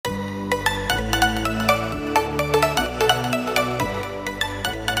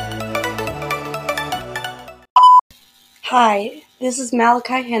Hi, this is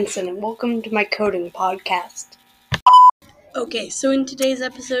Malachi Henson, and welcome to my coding podcast. Okay, so in today's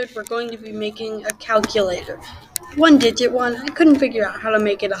episode, we're going to be making a calculator. One-digit one. I couldn't figure out how to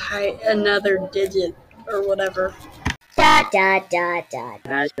make it another digit or whatever. Da da da da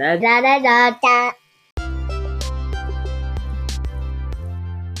da da da da da.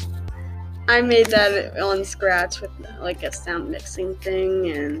 I made that on Scratch with like a sound mixing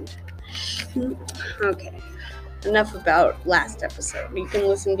thing, and okay. Enough about last episode. You can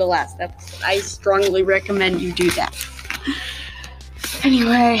listen to last episode. I strongly recommend you do that.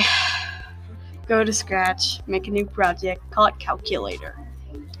 Anyway, go to Scratch, make a new project, call it Calculator.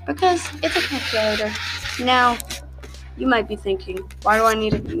 Because it's a calculator. Now, you might be thinking, why do I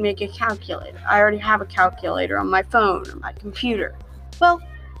need to make a calculator? I already have a calculator on my phone or my computer. Well,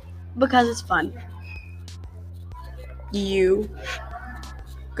 because it's fun. You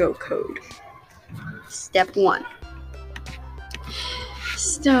go code. Step 1.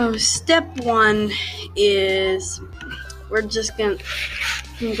 So, step 1 is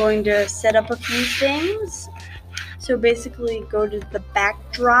I'm going to set up a few things. So basically go to the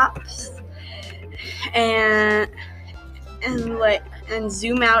backdrops and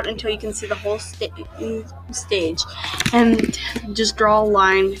zoom out until you can see the whole stage, and just draw a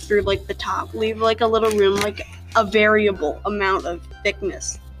line through like the top. Leave like a little room, like a variable amount of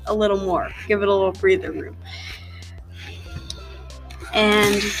thickness, a little more. Give it a little breather room.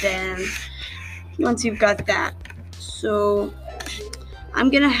 And then once you've got that, so I'm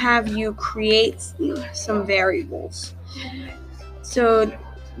gonna have you create some variables. So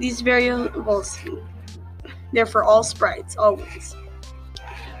these variables, they're for all sprites, always.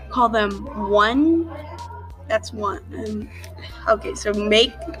 Call them 1. That's 1. Okay, so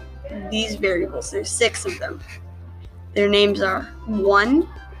make these variables. There's 6 of them. Their names are 1,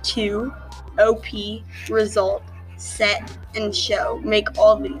 2, OP, result, set, and show. Make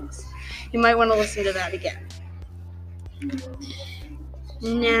all these. You might want to listen to that again.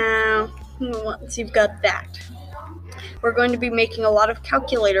 Now, once you've got that, we're going to be making a lot of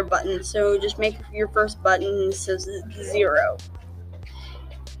calculator buttons, so just make your first button that says 0.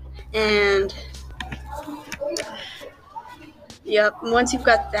 And, once you've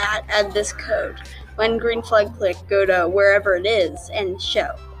got that, add this code. When green flag click, go to wherever it is and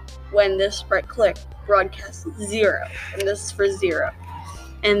show. When this sprite click, broadcast 0, and this is for 0.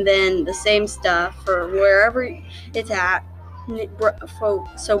 And then the same stuff for wherever it's at.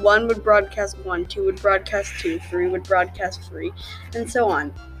 So 1 would broadcast 1, 2 would broadcast 2, 3 would broadcast 3, and so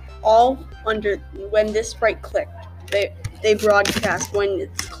on. All under when this sprite clicked. They broadcast when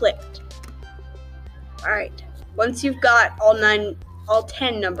it's clicked. Alright. Once you've got all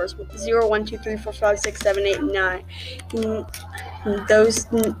 10 numbers, 0, 1, 2, 3, 4, 5, 6, 7, 8, 9, those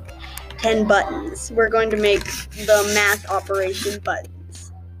 10 buttons, we're going to make the math operation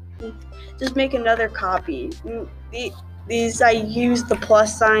buttons. Just make another copy. These, I use the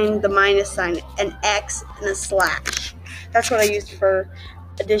plus sign, the minus sign, an X, and a slash. That's what I used for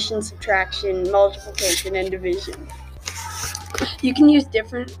addition, subtraction, multiplication, and division. You can use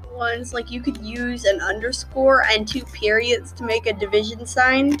different ones, like you could use an underscore and 2 periods to make a division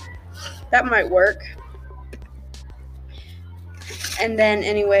sign. That might work. And then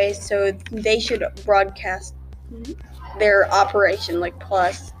anyway, so they should broadcast their operation, like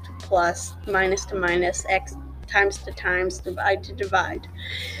plus to plus, minus to minus, X times to times, divide to divide.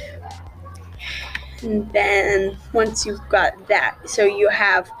 And then once you've got that, so you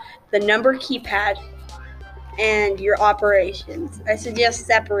have the number keypad and your operations. I suggest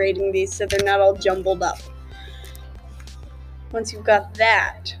separating these so they're not all jumbled up. Once you've got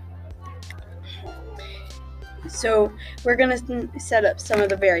that, so we're going to set up some of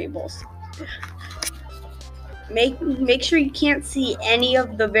the variables. Make sure you can't see any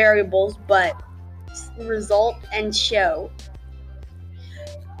of the variables but result and show.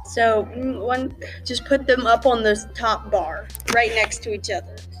 So just put them up on this top bar right next to each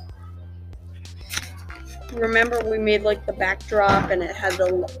other. Remember we made like the backdrop and it had the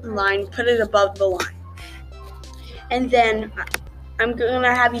line, put it above the line. And then I'm going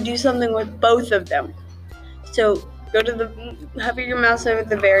to have you do something with both of them. So go to hover your mouse over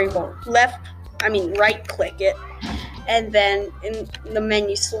the variable, right click it, and then in the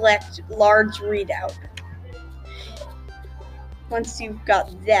menu select large readout. Once you've got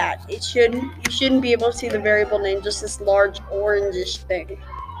that, you shouldn't be able to see the variable name, just this large orangish thing.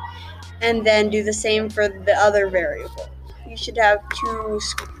 And then do the same for the other variable. You should have 2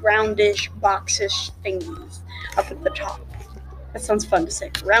 roundish, boxish thingies up at the top. That sounds fun to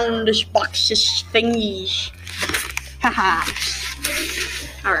say. Roundish, boxish thingies. Haha.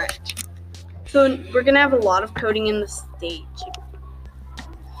 Alright. So we're going to have a lot of coding in this stage.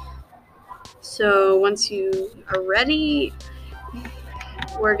 So once you are ready,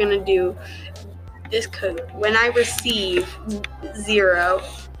 we're going to do this code. When I receive 0,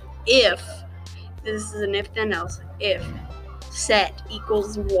 if, this is an if then else, if set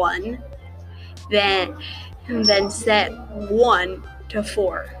equals 1, then set 1 to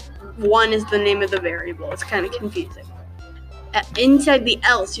 4. 1 is the name of the variable. It's kind of confusing. Inside the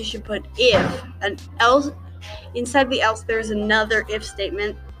else, you should put if. Inside the else, there's another if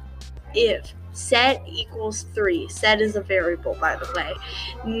statement. If set equals 3. Set is a variable, by the way.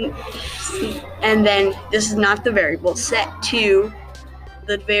 And then this is not the variable. Set to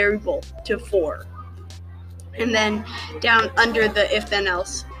the variable to 4. And then down under the if then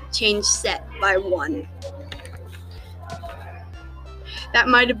else, change set by 1. That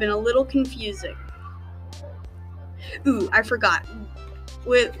might have been a little confusing. Ooh, I forgot.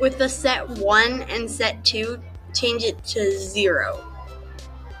 With the set 1 and set 2, change it to 0,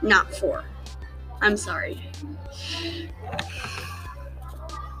 not 4. I'm sorry.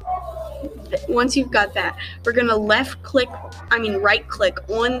 Once you've got that, we're going to right click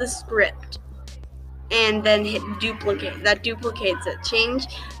on the script and then hit duplicate. That duplicates it. Change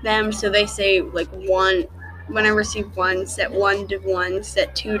them so they say like 1. When I receive 1, set 1 to 1,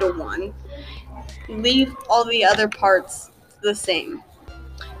 set 2 to 1. Leave all the other parts the same.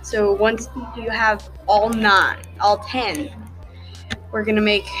 So once you have all 10, we're going to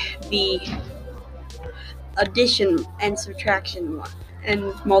make the addition and subtraction one,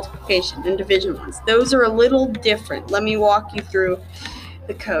 and multiplication and division ones. Those are a little different. Let me walk you through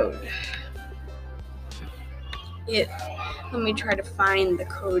the code. Let me try to find the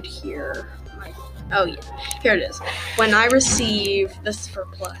code here. Oh yeah, here it is. When I receive, this is for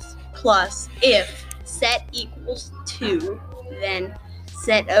plus, if set equals 2, then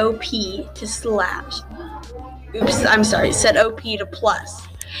set OP to slash. Oops, I'm sorry, set OP to plus.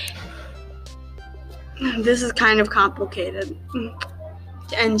 This is kind of complicated.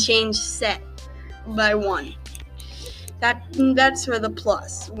 And change set by 1. That's for the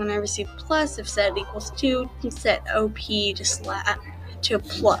plus. When I receive plus, if set equals 2, set OP to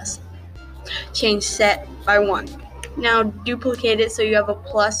plus. Change set by 1. Now duplicate it so you have a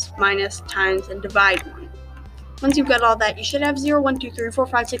plus, minus, times, and divide 1. Once you've got all that, you should have 0, 1, 2, 3, 4,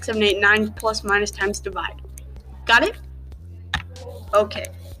 5, 6, 7, 8, 9, plus, minus, times, divide. Got it? Okay.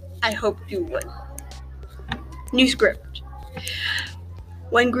 I hope you would. New script.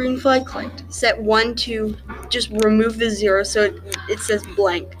 When green flag clicked, set 1 to just remove the 0 so it says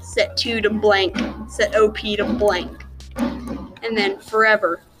blank. Set 2 to blank. Set OP to blank. And then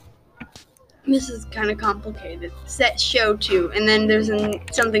forever. This is kind of complicated. Set show to, and then there's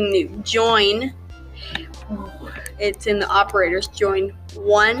something new. Join. It's in the operators. Join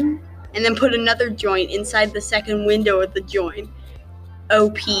 1, and then put another join inside the second window of the join.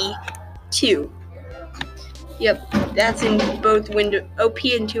 OP 2. Yep, that's in both windows. OP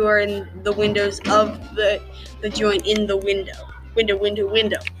and 2 are in the windows of the join in the window. Window.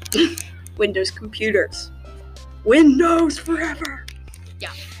 Windows computers. Windows forever.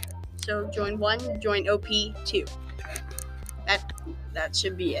 Yeah. So join 1, join OP 2. That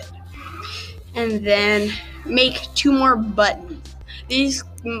should be it. And then make 2 more buttons. These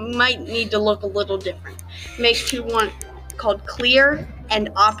might need to look a little different. Make 2 called clear and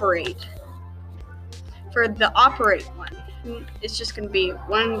operate. For the operate one, it's just going to be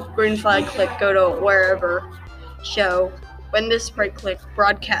when green flag click, go to wherever, show, when this right click,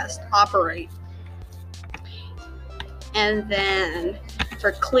 broadcast, operate. And then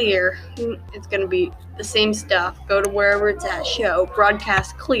for clear, it's going to be the same stuff, go to wherever it's at, show,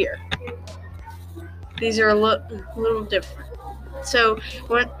 broadcast, clear. These are a little different. So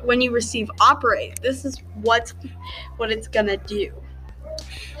when you receive operate, this is what it's going to do.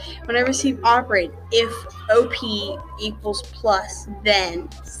 When I receive operate, if OP equals plus, then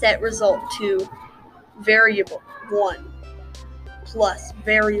set result to variable 1 plus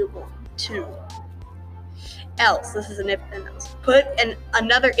variable 2. Else, this is an if then else. Put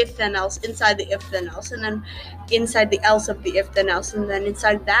another if then else inside the if then else, and then inside the else of the if then else, and then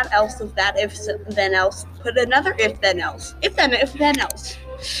inside that else of that if then else, put another if then else. If then else.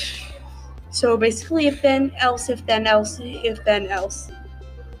 So basically if then else, if then else, if then else.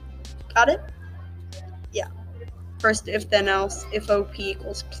 Got it? Yeah. First if then else, if OP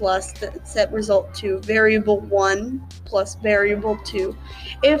equals plus, set result to variable 1 plus variable 2.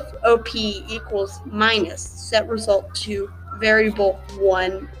 If OP equals minus, set result to variable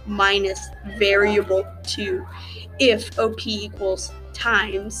 1 minus variable 2. If OP equals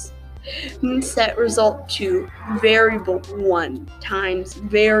times, set result to variable 1 times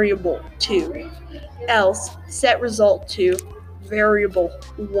variable 2. Else, set result to variable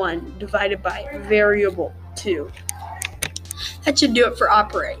 1 divided by variable 2. That should do it for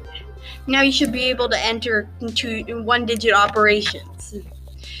operate. Now you should be able to enter into one-digit operations.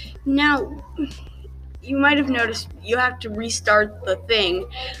 Now, you might have noticed you have to restart the thing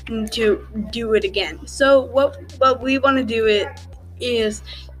to do it again. So what we want to do is,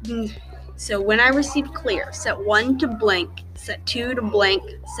 so when I receive clear, set 1 to blank, set 2 to blank,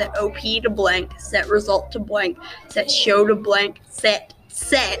 set OP to blank, set result to blank, set show to blank, set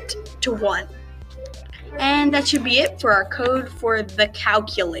to 1. And that should be it for our code for the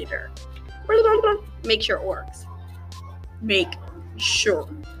calculator. Make sure it works. Make sure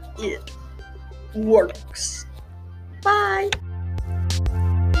it works. Bye.